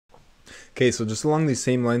Okay, so just along these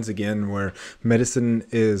same lines again, where medicine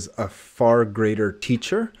is a far greater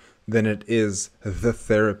teacher than it is the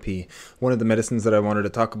therapy. One of the medicines that I wanted to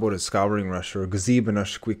talk about is scouring rush, or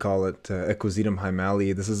gazibanash, we call it, equisetum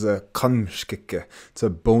hymali. This is a kanmshkike. It's a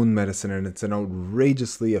bone medicine, and it's an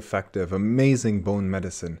outrageously effective, amazing bone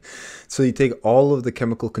medicine. So you take all of the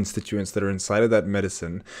chemical constituents that are inside of that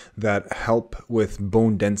medicine that help with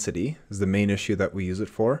bone density, is the main issue that we use it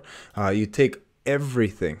for. You take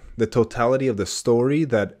everything, the totality of the story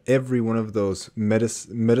that every one of those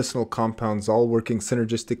medicinal compounds all working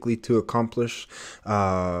synergistically to accomplish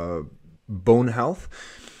bone health.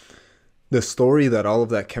 The story that all of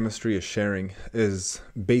that chemistry is sharing is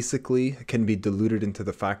basically can be diluted into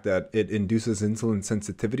the fact that it induces insulin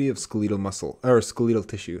sensitivity of skeletal muscle or skeletal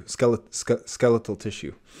tissue, skeletal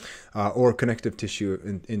tissue, or connective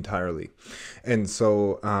tissue entirely. And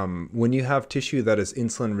so when you have tissue that is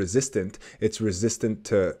insulin resistant, it's resistant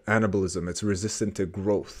to anabolism, it's resistant to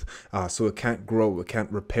growth. So it can't grow, it can't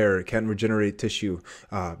repair, it can't regenerate tissue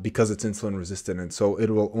because it's insulin resistant. And so it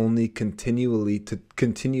will only continue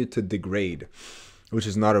to degrade, which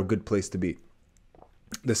is not a good place to be.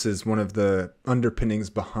 This is one of the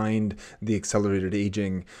underpinnings behind the accelerated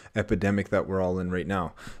aging epidemic that we're all in right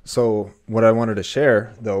now. So what I wanted to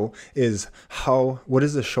share, though, is what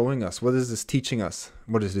is this showing us? What is this teaching us?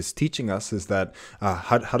 What is this teaching us is that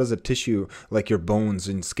how does a tissue like your bones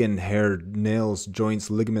and skin, hair, nails,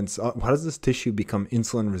 joints, ligaments, how does this tissue become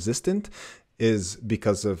insulin resistant? Is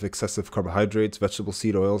because of excessive carbohydrates, vegetable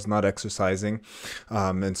seed oils, not exercising.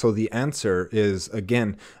 And so the answer is,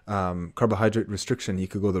 again, carbohydrate restriction. You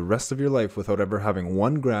could go the rest of your life without ever having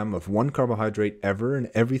 1 gram of one carbohydrate ever,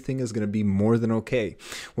 and everything is going to be more than okay.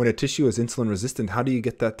 When a tissue is insulin resistant, how do you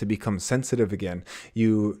get that to become sensitive again?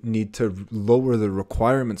 You need to lower the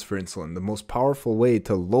requirements for insulin. The most powerful way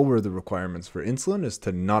to lower the requirements for insulin is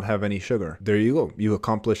to not have any sugar. There you go. You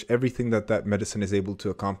accomplish everything that medicine is able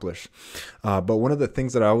to accomplish. But one of the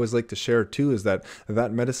things that I always like to share too is that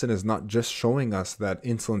medicine is not just showing us that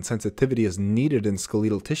insulin sensitivity is needed in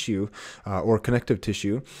skeletal tissue or connective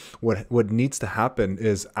tissue. What needs to happen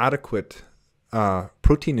is adequate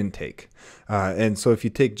protein intake. And so if you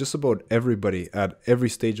take just about everybody at every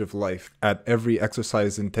stage of life, at every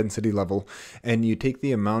exercise intensity level, and you take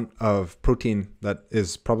the amount of protein that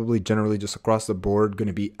is probably generally just across the board going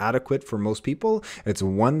to be adequate for most people, it's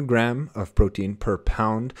 1 gram of protein per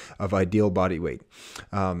pound of ideal body weight.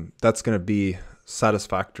 That's going to be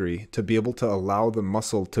satisfactory to be able to allow the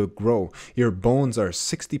muscle to grow. Your bones are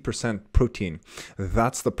 60% protein.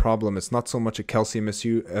 That's the problem. It's not so much a calcium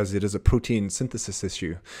issue as it is a protein synthesis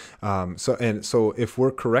issue. So if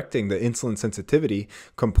we're correcting the insulin sensitivity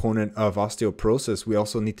component of osteoporosis, we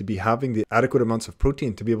also need to be having the adequate amounts of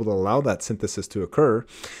protein to be able to allow that synthesis to occur.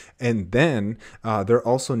 And then there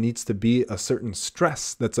also needs to be a certain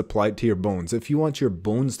stress that's applied to your bones. If you want your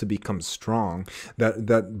bones to become strong,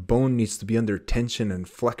 that bone needs to be under tension and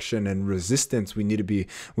flexion and resistance. We need to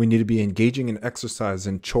be engaging in exercise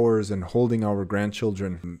and chores and holding our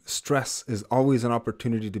grandchildren. Stress is always an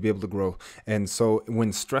opportunity to be able to grow. And so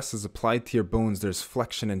when stress is applied to your bones, there's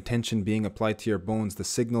flexion and tension being applied to your bones. The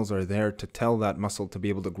signals are there to tell that muscle to be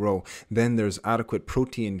able to grow. Then there's adequate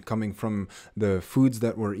protein coming from the foods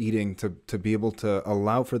that we're eating to be able to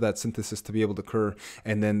allow for that synthesis to be able to occur.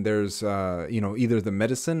 And then there's either the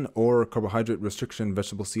medicine or carbohydrate restriction,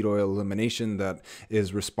 vegetable seed oil elimination that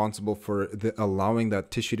is responsible for allowing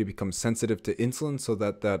that tissue to become sensitive to insulin so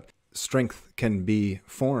that strength can be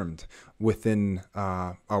formed within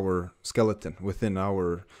our skeleton, within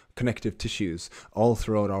our connective tissues, all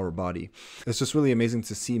throughout our body. It's just really amazing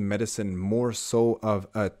to see medicine more so of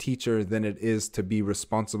a teacher than it is to be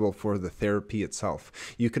responsible for the therapy itself.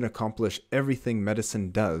 You can accomplish everything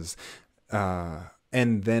medicine does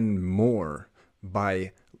and then more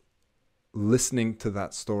by listening to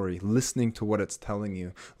that story, listening to what it's telling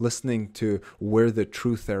you, listening to where the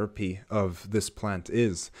true therapy of this plant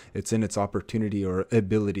is. It's in its opportunity or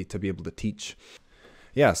ability to be able to teach.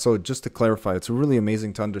 Yeah, so just to clarify, it's really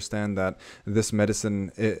amazing to understand that this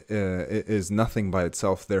medicine is nothing by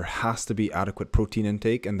itself. There has to be adequate protein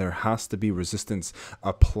intake, and there has to be resistance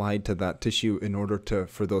applied to that tissue in order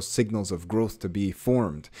for those signals of growth to be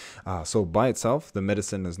formed. So by itself, the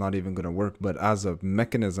medicine is not even going to work, but as a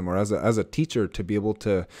mechanism or as a teacher to be able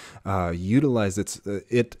to utilize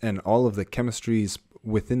it and all of the chemistries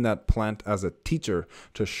within that plant as a teacher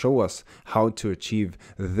to show us how to achieve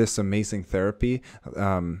this amazing therapy,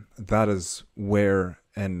 that is where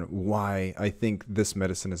and why I think this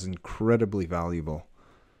medicine is incredibly valuable.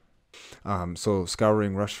 So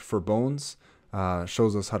scouring rush for bones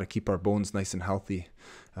shows us how to keep our bones nice and healthy.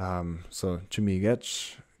 So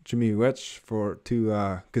chumigech Chimiwech to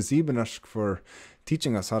Gazibanash for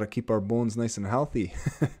teaching us how to keep our bones nice and healthy.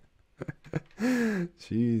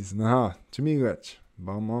 Jeez, nah. Chimiwech.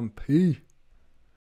 Bam on P.